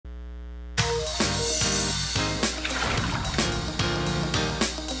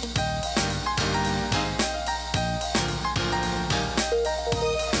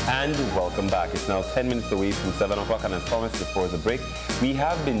And welcome back. It's now 10 minutes away from 7 o'clock, and as promised before the break, we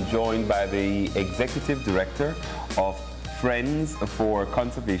have been joined by the Executive Director of Friends for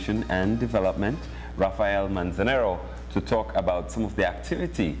Conservation and Development, Rafael Manzanero, to talk about some of the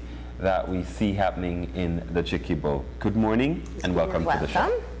activity that we see happening in the Chiquibo. Good morning and welcome to the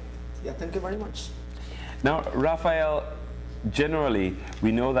show. Yeah, thank you very much. Now, Rafael, generally,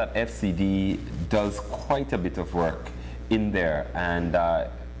 we know that FCD does quite a bit of work in there, and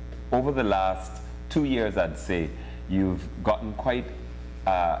over the last 2 years, I'd say, you've gotten quite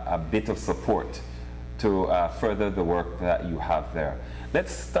a bit of support to further the work that you have there.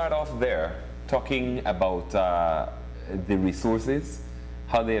 Let's start off there, talking about the resources,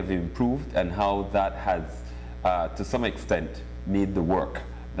 how they have improved, and how that has, to some extent, made the work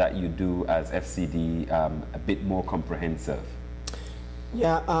that you do as FCD a bit more comprehensive.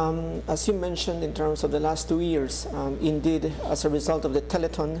 Yeah, as you mentioned, in terms of the last 2 years, indeed, as a result of the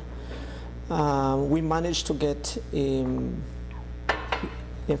telethon, we managed to get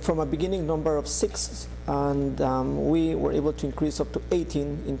from a beginning number of 6, and we were able to increase up to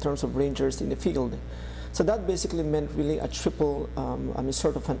 18 in terms of rangers in the field. So that basically meant really a triple,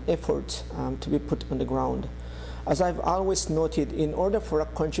 sort of an effort to be put on the ground. As I've always noted, in order for a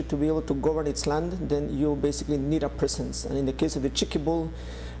country to be able to govern its land, then you basically need a presence. And in the case of the Chiquibo,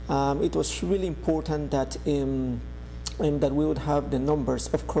 it was really important that that we would have the numbers.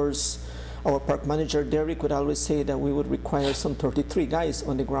 Of course, our park manager, Derek, would always say that we would require some 33 guys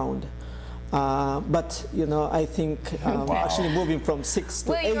on the ground. But, you know, I think actually moving from 6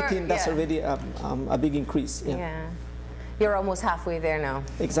 to 18, that's already a big increase. Yeah. You're almost halfway there now.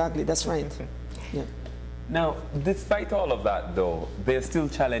 Exactly, that's right. Yeah. Now, despite all of that, though, there are still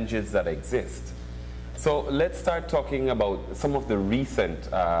challenges that exist. So let's start talking about some of the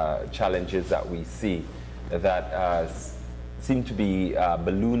recent challenges that we see that seem to be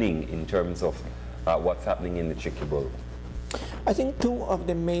ballooning in terms of what's happening in the Chiquibo. I think two of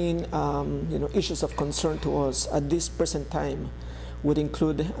the main issues of concern to us at this present time would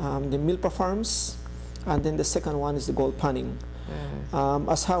include the milpa farms, and then the second one is the gold panning.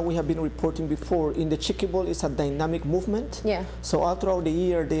 As how we have been reporting before, in the Chiquibo it's a dynamic movement. Yeah. So all throughout the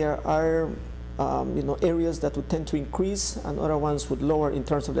year there are areas that would tend to increase and other ones would lower in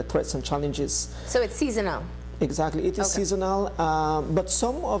terms of the threats and challenges. So it's seasonal. Exactly, it is seasonal, but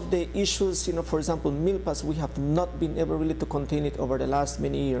some of the issues, for example, milpas, we have not been able really to contain it over the last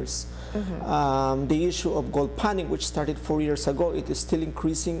many years. The issue of gold panning, which started 4 years ago, it is still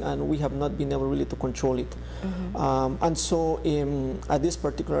increasing and we have not been able really to control it. And so at this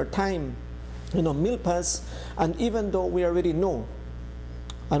particular time, milpas, and even though we already know,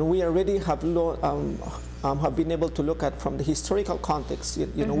 and we already have been able to look at from the historical context,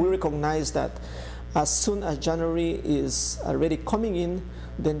 we recognize that as soon as January is already coming in,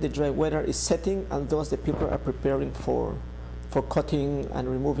 then the dry weather is setting, and thus the people are preparing for cutting and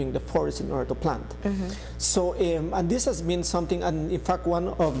removing the forest in order to plant. So, and this has been something, and in fact, one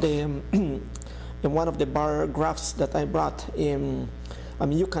of the in one of the bar graphs that I brought,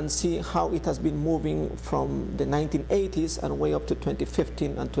 you can see how it has been moving from the 1980s and way up to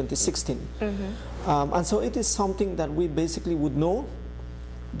 2015 and 2016. And so it is something that we basically would know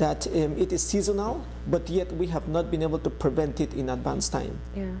that it is seasonal, but yet we have not been able to prevent it in advance time.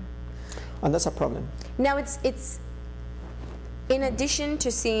 Yeah. And that's a problem. Now it's in addition to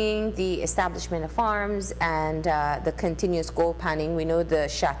seeing the establishment of farms and the continuous gold panning, we know the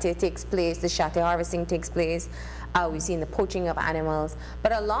chate takes place, the chate harvesting takes place, we've seen the poaching of animals,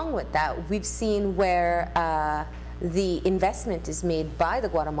 but along with that, we've seen where the investment is made by the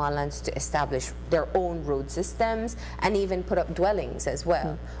Guatemalans to establish their own road systems and even put up dwellings as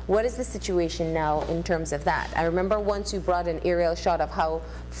well. What is the situation now in terms of that? I remember once you brought an aerial shot of how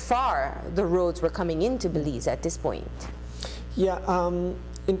far the roads were coming into Belize at this point. Yeah,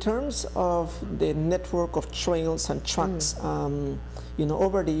 in terms of the network of trails and tracks,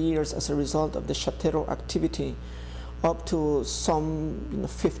 over the years as a result of the chatero activity, up to some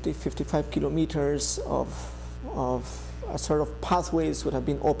 50, 55 kilometers of a sort of pathways would have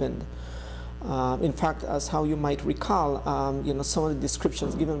been opened. In fact, as how you might recall, some of the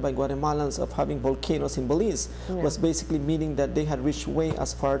descriptions given by Guatemalans of having volcanoes in Belize was basically meaning that they had reached way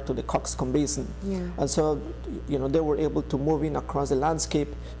as far to the Coxcomb Basin. And so, they were able to move in across the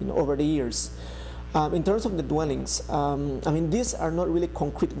landscape over the years. In terms of the dwellings, these are not really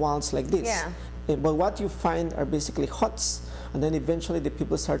concrete walls like this. But what you find are basically huts, and then eventually the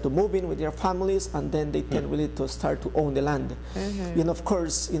people start to move in with their families, and then they tend really to start to own the land. Of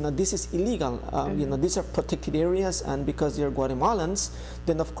course, this is illegal. These are protected areas, and because they're Guatemalans,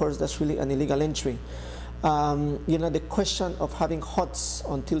 then of course that's really an illegal entry. The question of having huts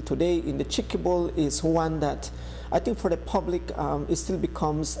until today in the Chiquibol is one that I think for the public it still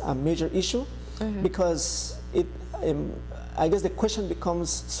becomes a major issue because I guess the question becomes,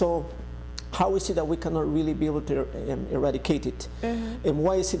 so how is it that we cannot really be able to eradicate it? And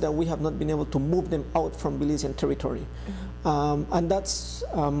why is it that we have not been able to move them out from Belizean territory? And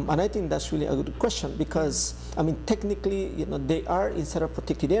I think that's really a good question because, I mean, technically, they are inside of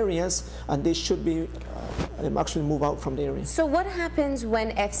protected areas and they should be actually move out from the area. So what happens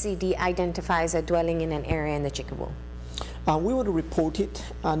when FCD identifies a dwelling in an area in the Chiquibol? We would report it,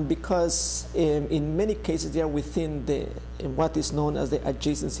 and because in many cases they are within what is known as the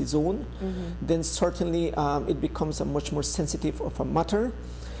adjacency zone, then certainly it becomes a much more sensitive of a matter,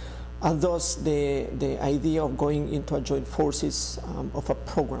 and thus the idea of going into a joint forces of a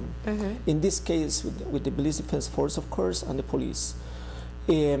program. In this case, with the Belize Defense Force, of course, and the police.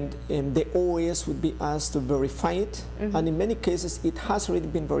 And the OAS would be asked to verify it, and in many cases it has already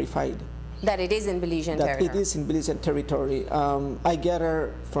been verified. That it is in Belizean territory. That it is in Belizean territory. I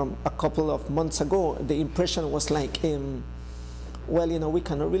gather from a couple of months ago, the impression was like, well, we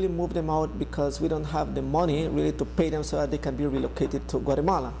cannot really move them out because we don't have the money really to pay them so that they can be relocated to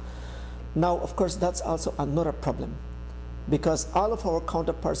Guatemala. Now, of course, that's also another problem because all of our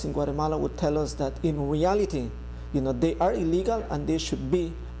counterparts in Guatemala would tell us that in reality, they are illegal and they should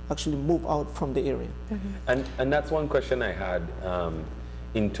be actually moved out from the area. And that's one question I had.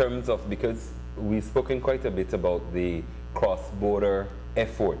 In terms of, because we've spoken quite a bit about the cross-border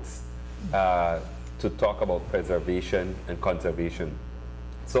efforts to talk about preservation and conservation.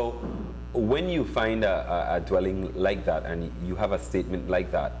 So when you find a dwelling like that and you have a statement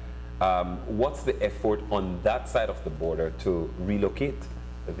like that, what's the effort on that side of the border to relocate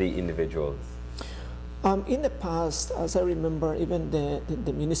the individuals? In the past, as I remember, even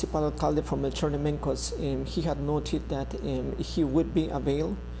the municipal alcalde from El Chornemencos, he had noted that he would be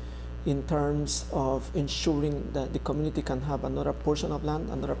available in terms of ensuring that the community can have another portion of land,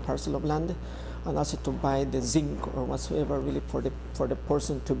 another parcel of land, and also to buy the zinc or whatsoever really for the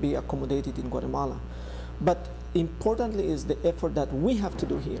person to be accommodated in Guatemala. But importantly is the effort that we have to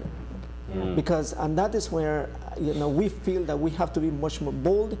do here. Because, and that is where we feel that we have to be much more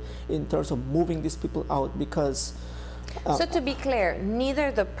bold in terms of moving these people out because so to be clear, neither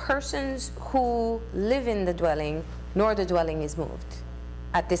the persons who live in the dwelling nor the dwelling is moved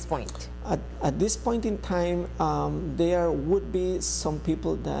at this point. At this point in time, there would be some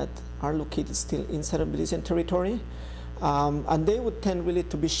people that are located still inside of Belizean territory, and they would tend really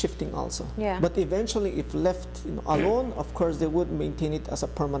to be shifting also. But eventually, if left alone, of course, they would maintain it as a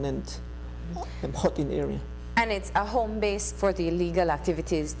permanent hot-in area. And it's a home base for the illegal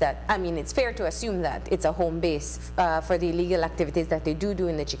activities that, I mean, it's fair to assume that it's a home base for the illegal activities that they do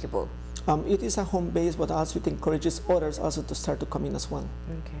in the Chiquibol. It is a home base, but also it encourages others also to start to come in as well.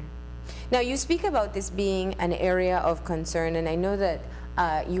 Okay. Now, you speak about this being an area of concern, and I know that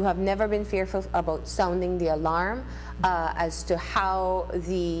you have never been fearful about sounding the alarm as to how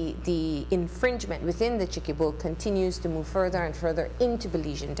the infringement within the Chiquibol continues to move further and further into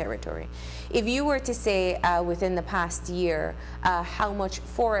Belizean territory. If you were to say within the past year how much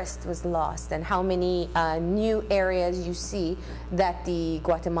forest was lost and how many new areas you see that the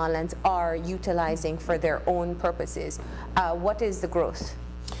Guatemalans are utilizing for their own purposes, what is the growth?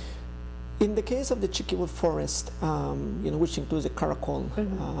 In the case of the Chiquibol forest, which includes the Caracol,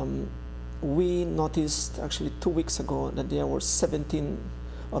 we noticed actually 2 weeks ago that there were 17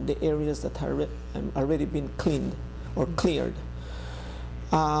 of the areas that had already been cleaned or cleared.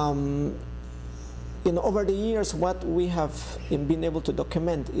 Over the years, what we have been able to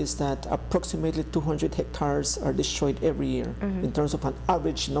document is that approximately 200 hectares are destroyed every year in terms of an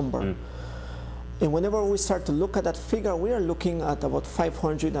average number. And whenever we start to look at that figure, we are looking at about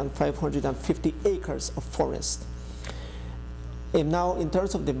 500 and 550 acres of forest. And now, in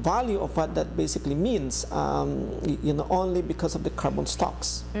terms of the value of what that basically means, only because of the carbon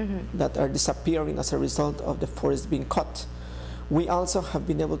stocks that are disappearing as a result of the forest being cut. We also have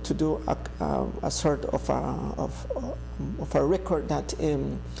been able to do a sort of a record that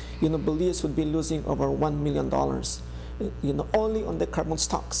Belize would be losing over $1 million, only on the carbon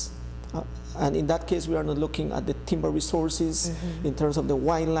stocks. And in that case, we are not looking at the timber resources, in terms of the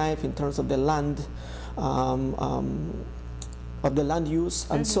wildlife, in terms of the land, use.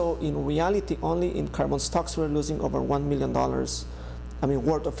 And so in reality, only in carbon stocks, we're losing over $1 million,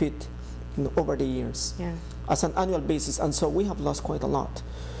 worth of it over the years as an annual basis. And so we have lost quite a lot.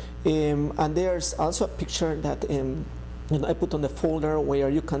 And there's also a picture that And I put on the folder where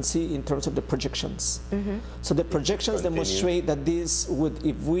you can see in terms of the projections. So the projections demonstrate that this would,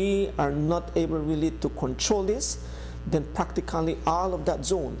 if we are not able really to control this, then practically all of that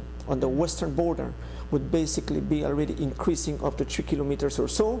zone on the western border would basically be already increasing up to 3 kilometers or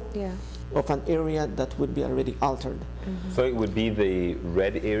so of an area that would be already altered. So it would be the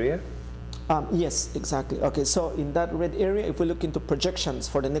red area? Yes, exactly. Okay, so in that red area, if we look into projections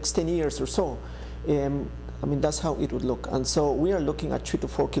for the next 10 years or so, I mean, that's how it would look. And so we are looking at 3 to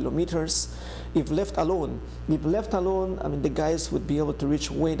 4 kilometers. If left alone, I mean, the guys would be able to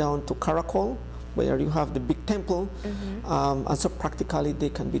reach way down to Caracol, where you have the big temple. And so practically they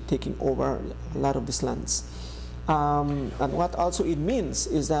can be taking over a lot of these lands. And what also it means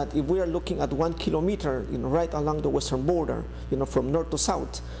is that if we are looking at 1 kilometer, right along the western border, from north to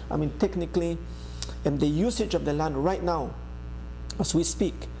south, I mean, technically, the usage of the land right now, as we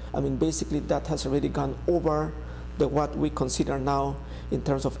speak, I mean, basically that has already gone over what we consider now in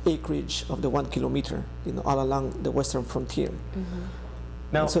terms of acreage of the 1 kilometer, all along the western frontier.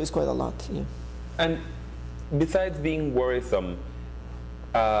 Now, and so it's quite a lot, And besides being worrisome,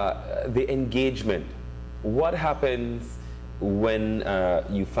 the engagement, what happens when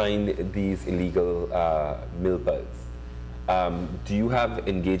you find these illegal milpas? Do you have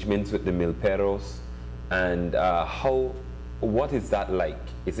engagements with the milperos? And what is that like?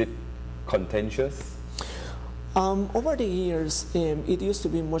 Is it contentious? Over the years, it used to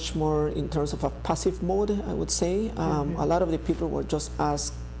be much more in terms of a passive mode, I would say. A lot of the people were just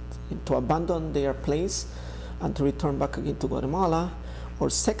asked to abandon their place and to return back again to Guatemala. Or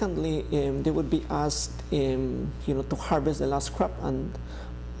secondly, they would be asked to harvest the last crop, and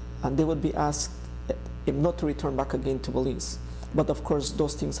they would be asked not to return back again to Belize. But of course,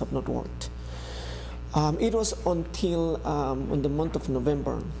 those things have not worked. It was until in the month of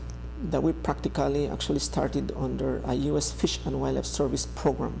November that we practically actually started under a U.S. Fish and Wildlife Service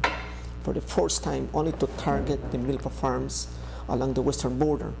program for the first time, only to target the milpa farms along the western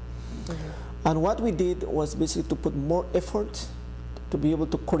border. And what we did was basically to put more effort to be able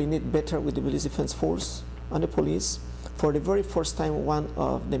to coordinate better with the Belize Defense Force and the police. For the very first time, one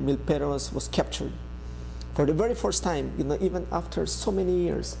of the milperos was captured. For the very first time, even after so many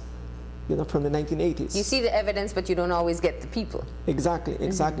years, from the 1980s. You see the evidence, but you don't always get the people.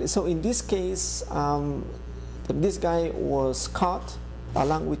 Exactly. So in this case, this guy was caught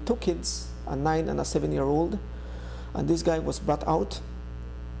along with 2 kids, a 9 and a 7-year-old, and this guy was brought out,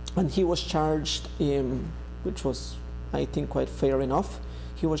 and he was charged, which was, I think, quite fair enough.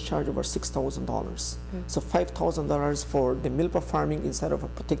 He was charged over $6,000. So $5,000 for the milpa farming inside of a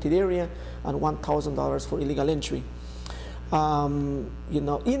protected area, and $1,000 for illegal entry. In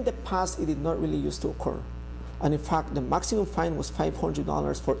the past, it did not really used to occur. And in fact, the maximum fine was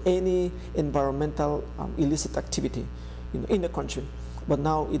 $500 for any environmental illicit activity in the country. But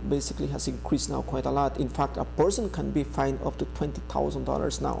now it basically has increased now quite a lot. In fact, a person can be fined up to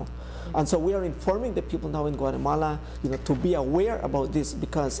 $20,000 now. And so we are informing the people now in Guatemala, to be aware about this,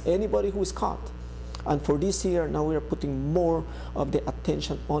 because anybody who is caught, and for this year, now we are putting more of the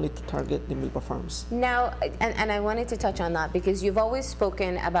attention only to target the milpa farms. Now, and I wanted to touch on that because you've always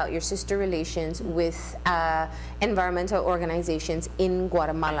spoken about your sister relations with environmental organizations in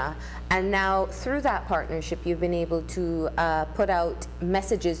Guatemala. And now, through that partnership, you've been able to put out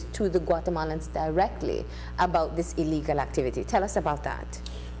messages to the Guatemalans directly about this illegal activity. Tell us about that.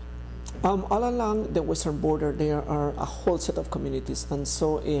 All along the western border, there are a whole set of communities. And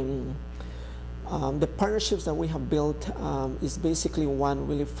so the partnerships that we have built is basically one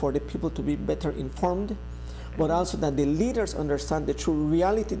really for the people to be better informed, but also that the leaders understand the true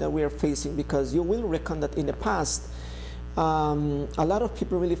reality that we are facing, because you will reckon that in the past, a lot of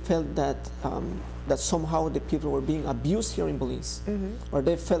people really felt that that somehow the people were being abused here in Belize, or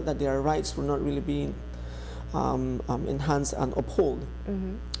they felt that their rights were not really being enhanced and upheld.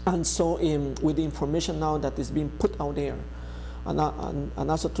 And so with the information now that is being put out there, and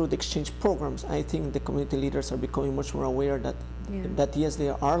also through the exchange programs, I think the community leaders are becoming much more aware that, that yes,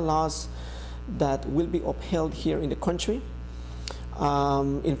 there are laws that will be upheld here in the country.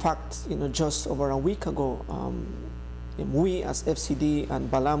 In fact, just over a week ago, we as FCD and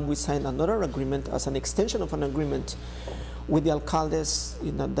Balam, we signed another agreement as an extension of an agreement with the alcaldes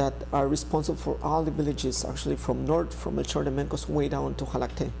that are responsible for all the villages, actually from north, from Melchor de Mencos way down to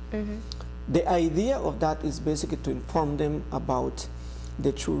Jalacte. The idea of that is basically to inform them about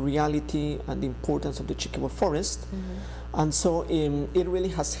the true reality and the importance of the Chiquibol forest. And so it really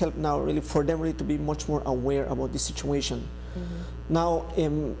has helped now really for them really to be much more aware about the situation. Now,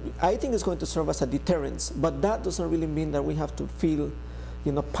 I think it's going to serve as a deterrence, but that doesn't really mean that we have to feel,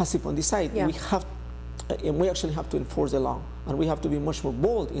 passive on the side. We have and we actually have to enforce the law, and we have to be much more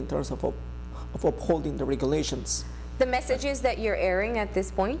bold in terms of upholding the regulations. The messages that you're airing at this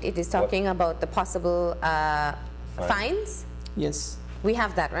point, it is talking about the possible fines? Yes. We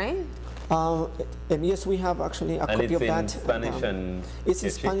have that, right? And yes, we have actually a copy of that. And it's in Spanish and It's in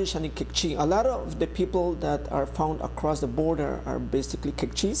Quechua? Spanish and in Quechua. A lot of the people that are found across the border are basically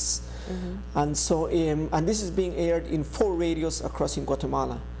Quechis. And so, and this is being aired in 4 radios across in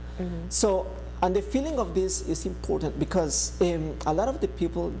Guatemala. So, and the feeling of this is important because a lot of the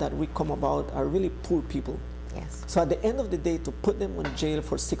people that we come about are really poor people. Yes. So at the end of the day, to put them in jail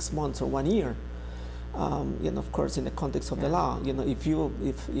for 6 months or 1 year, of course, in the context of the law, if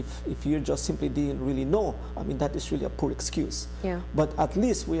you just simply didn't really know, I mean, that is really a poor excuse. Yeah. But at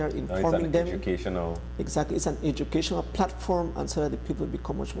least we are informing them. Educational. Exactly, it's an educational platform, and so that the people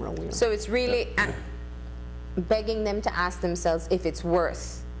become much more aware. So it's really begging them to ask themselves if it's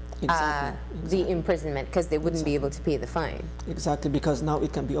worth the imprisonment, because they wouldn't be able to pay the fine. Exactly, because now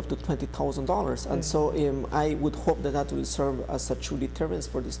it can be up to $20,000, and so I would hope that that will serve as a true deterrence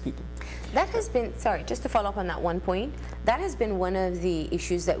for these people. That has been, sorry, just to follow up on that one point, that has been one of the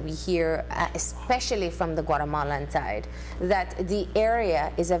issues that we hear, especially from the Guatemalan side, that the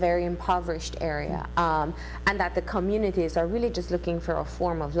area is a very impoverished area, and that the communities are really just looking for a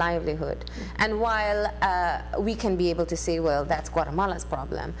form of livelihood. And while we can be able to say, well, that's Guatemala's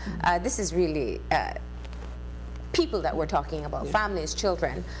problem, this is really people that we're talking about, families,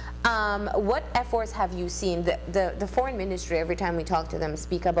 children. What efforts have you seen? The foreign ministry, every time we talk to them,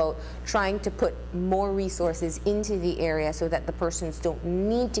 speak about trying to put more resources into the area so that the persons don't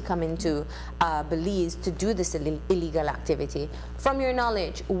need to come into Belize to do this illegal activity. From your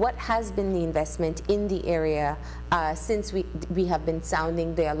knowledge, what has been the investment in the area since we have been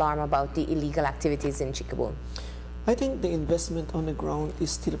sounding the alarm about the illegal activities in Chicabul? I think the investment on the ground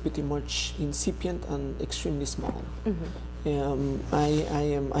is still pretty much incipient and extremely small.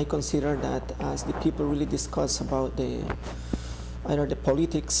 I consider that as the people really discuss about either the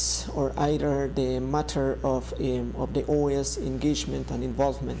politics or either the matter of the OAS engagement and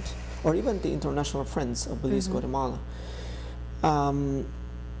involvement, or even the international friends of Belize, Guatemala. I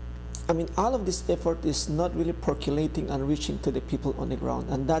mean, all of this effort is not really percolating and reaching to the people on the ground,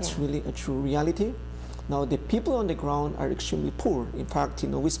 and that's really a true reality. Now, the people on the ground are extremely poor. In fact,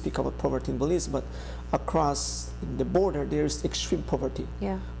 we speak about poverty in Belize, but across the border, there's extreme poverty.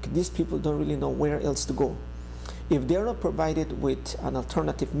 Yeah. These people don't really know where else to go. If they're not provided with an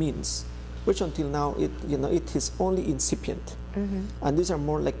alternative means, which until now, it is only incipient. And these are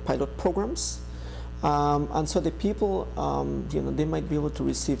more like pilot programs. And so the people, they might be able to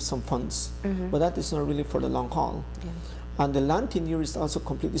receive some funds, but that is not really for the long haul. Yeah. And the land tenure is also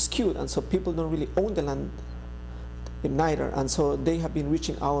completely skewed, and so people don't really own the land neither. And so they have been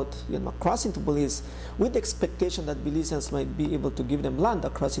reaching out, across into Belize with the expectation that Belizeans might be able to give them land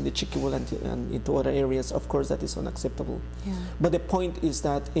across in the Chicabul and into other areas. Of course, that is unacceptable. Yeah. But the point is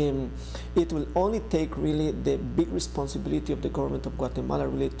that it will only take really the big responsibility of the government of Guatemala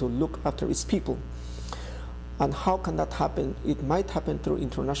really to look after its people. And how can that happen? It might happen through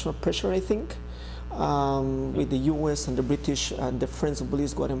international pressure, I think. With the U.S. and the British and the Friends of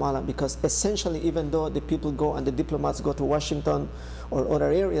Belize, Guatemala, because essentially, even though the people go and the diplomats go to Washington or other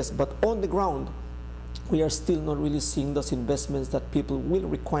areas, but on the ground, we are still not really seeing those investments that people will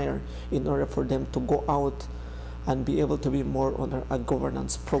require in order for them to go out and be able to be more under a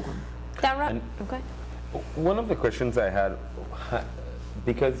governance program. Okay. One of the questions I had,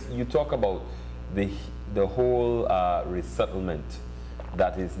 because you talk about the whole resettlement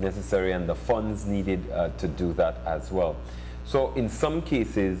that is necessary and the funds needed to do that as well. So in some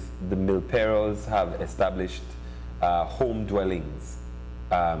cases, the milperos have established home dwellings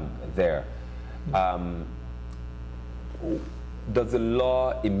there. Does the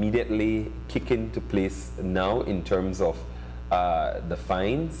law immediately kick into place now in terms of the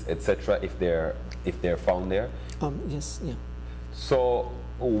fines, etc., if they're found there? Yes, yeah. So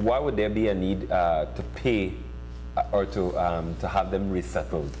why would there be a need to pay or to have them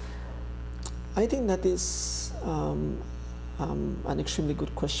resettled? I think that is an extremely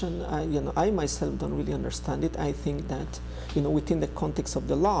good question. I myself don't really understand it. I think that within the context of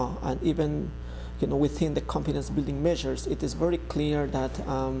the law and even within the confidence building measures, it is very clear that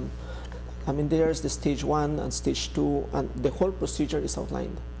there's the stage 1 and stage 2, and the whole procedure is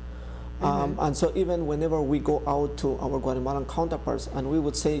outlined. And so even whenever we go out to our Guatemalan counterparts and we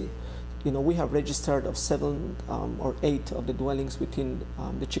would say, we have registered of 7 or 8 of the dwellings within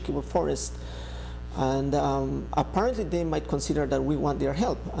the Chicabul forest, and apparently they might consider that we want their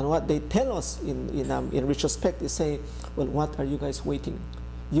help. And what they tell us in retrospect is say, well, what are you guys waiting?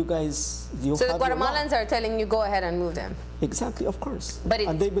 you guys, you So have the your law. Guatemalans are telling you go ahead and move them. Exactly, of course. But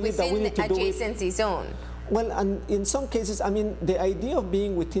and they it's believe that we within need the to do it. adjacency zone. Well, and in some cases, I mean, the idea of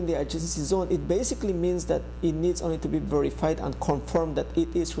being within the adjacency zone, it basically means that it needs only to be verified and confirmed that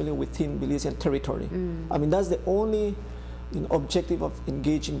it is really within Belizean territory. I mean, that's the only objective of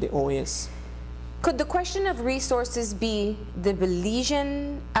engaging the OAS. Could the question of resources be the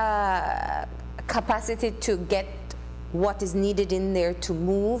Belizean capacity to get what is needed in there to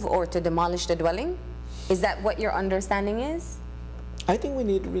move or to demolish the dwelling? Is that what your understanding is? I think we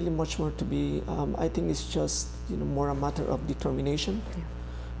need really much more to be, I think it's just more a matter of determination.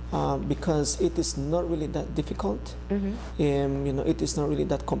 Because it is not really that difficult. It is not really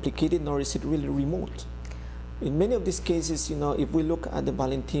that complicated, nor is it really remote. In many of these cases, if we look at the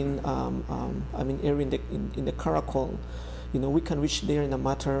Valentin, area in the Caracol, we can reach there in a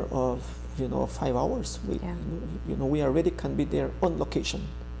matter of 5 hours. We already can be there on location.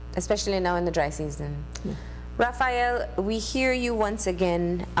 Especially now in the dry season. Yeah. Rafael, we hear you once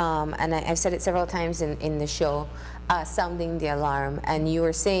again, and I've said it several times in the show, sounding the alarm, and you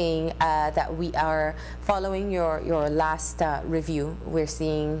were saying that we are following your last review. We're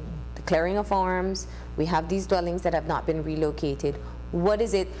seeing the clearing of farms, we have these dwellings that have not been relocated. What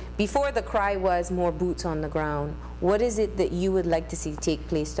is it, before the cry was more boots on the ground, what is it that you would like to see take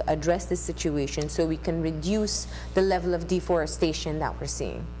place to address this situation so we can reduce the level of deforestation that we're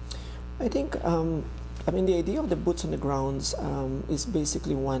seeing? I think the idea of the boots on the grounds is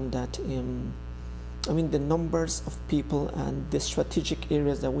basically one that, the numbers of people and the strategic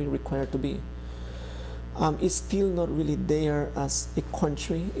areas that we require to be is still not really there as a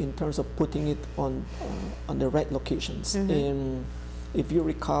country in terms of putting it on the right locations. If you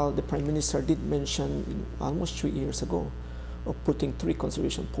recall, the Prime Minister did mention almost 3 years ago of putting 3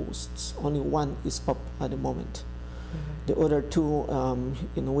 conservation posts. Only 1 is up at the moment. The other 2,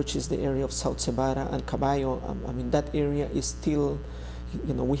 which is the area of South Sebara and Caballo, that area is still,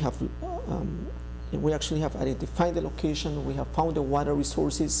 we actually have identified the location, we have found the water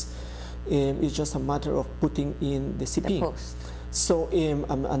resources. It's just a matter of putting in the CP. The post. So,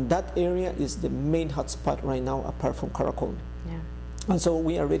 and that area is the main hotspot right now, apart from Caracol. Yeah. And so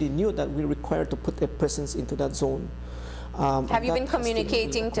we already knew that we required to put a presence into that zone. Have you been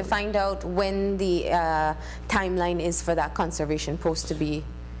communicating to find out when the timeline is for that conservation post to be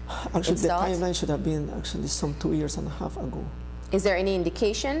Actually, installed? the timeline should have been actually some 2.5 years ago. Is there any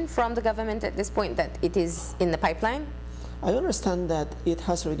indication from the government at this point that it is in the pipeline? I understand that it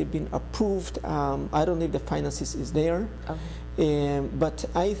has already been approved. I don't know if the finances is there. Okay. But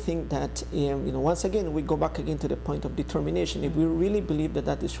I think that, once again, we go back again to the point of determination. If we really believe that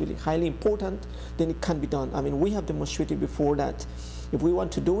that is really highly important, then it can be done. We have demonstrated before that if we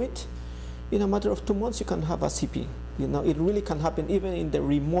want to do it, in a matter of 2 months, you can have a CP. It really can happen even in the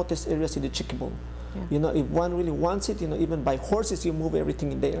remotest areas in the Chiquibol. Yeah. If one really wants it, even by horses, you move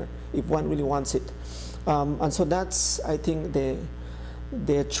everything in there, if one really wants it. And so that's, I think,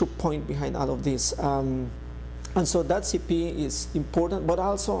 the true point behind all of this. And so that CP is important, but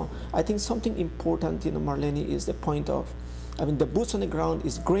also I think something important, Marlene, is the point of, the boots on the ground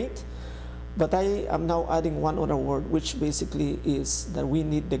is great, but I am now adding one other word, which basically is that we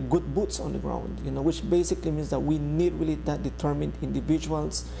need the good boots on the ground, which basically means that we need really that determined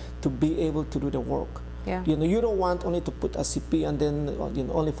individuals to be able to do the work. Yeah. You don't want only to put a CP and then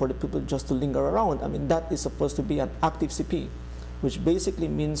only for the people just to linger around. That is supposed to be an active CP, which basically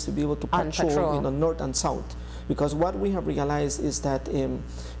means to be able to patrol, north and south. Because what we have realized is that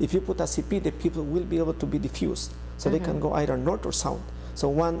if you put a CP, the people will be able to be diffused. So they can go either north or south. So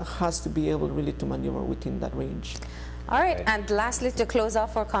one has to be able really to maneuver within that range. All right, and lastly, to close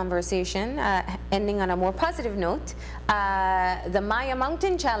off our conversation, ending on a more positive note, the Maya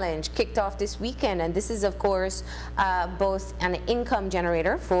Mountain Challenge kicked off this weekend, and this is, of course, both an income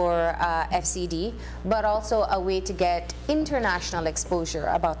generator for FCD, but also a way to get international exposure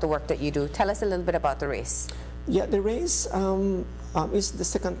about the work that you do. Tell us a little bit about the race. Yeah, the race is the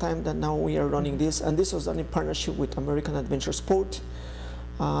second time that now we are running this, and this was done in partnership with American Adventure Sport.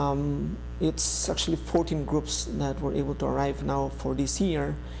 It's actually 14 groups that were able to arrive now for this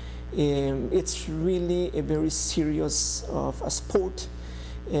year. It's really a very serious of a sport,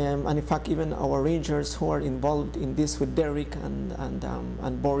 and in fact, even our rangers who are involved in this with Derek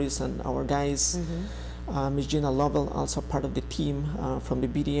and Boris and our guys, Ms. Gina Lovell, also part of the team from the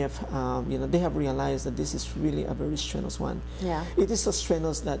BDF, they have realized that this is really a very strenuous one. Yeah. It is so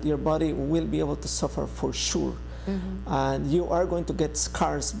strenuous that your body will be able to suffer for sure. And you are going to get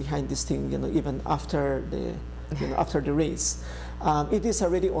scars behind this thing, even after the, after the race. It is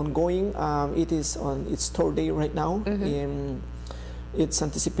already ongoing. It is on its third day right now. It's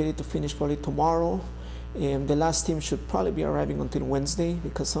anticipated to finish probably tomorrow. The last team should probably be arriving until Wednesday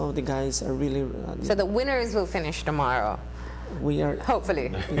because some of the guys are really... so the winners will finish tomorrow? We are...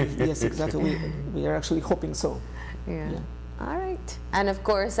 Hopefully. Yes, exactly. We are actually hoping so. Yeah. All right. And of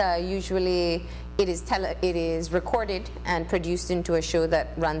course, usually it is recorded and produced into a show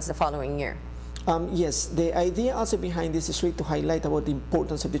that runs the following year. Yes, the idea also behind this is really to highlight about the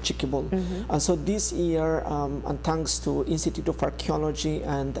importance of the chicky ball. And so this year, and thanks to Institute of Archaeology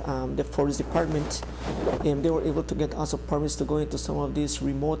and the Forest Department, they were able to get also permits to go into some of these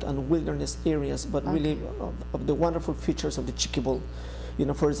remote and wilderness areas, but really of the wonderful features of the chicky ball. You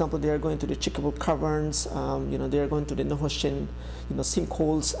know, for example, they are going to the Chickable Caverns, you know, they are going to the Nohoshen, you know,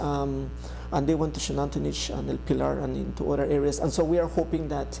 sinkholes, and they went to Shenantonich and El Pilar and into other areas. And so we are hoping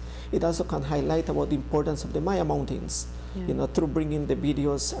that it also can highlight about the importance of the Maya Mountains, you know, through bringing the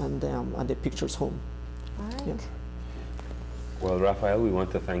videos and the pictures home. All right. Yeah. Well, Rafael, we want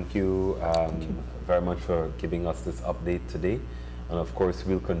to thank you, very much for giving us this update today. And of course,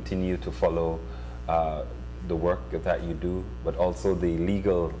 we'll continue to follow the work that you do, but also the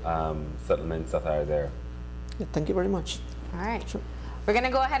legal settlements that are there. Yeah, thank you very much. All right. Sure. We're going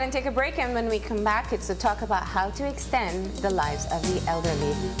to go ahead and take a break, and when we come back, it's to talk about how to extend the lives of the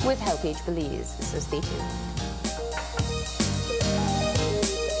elderly with HelpAge Belize. So stay tuned.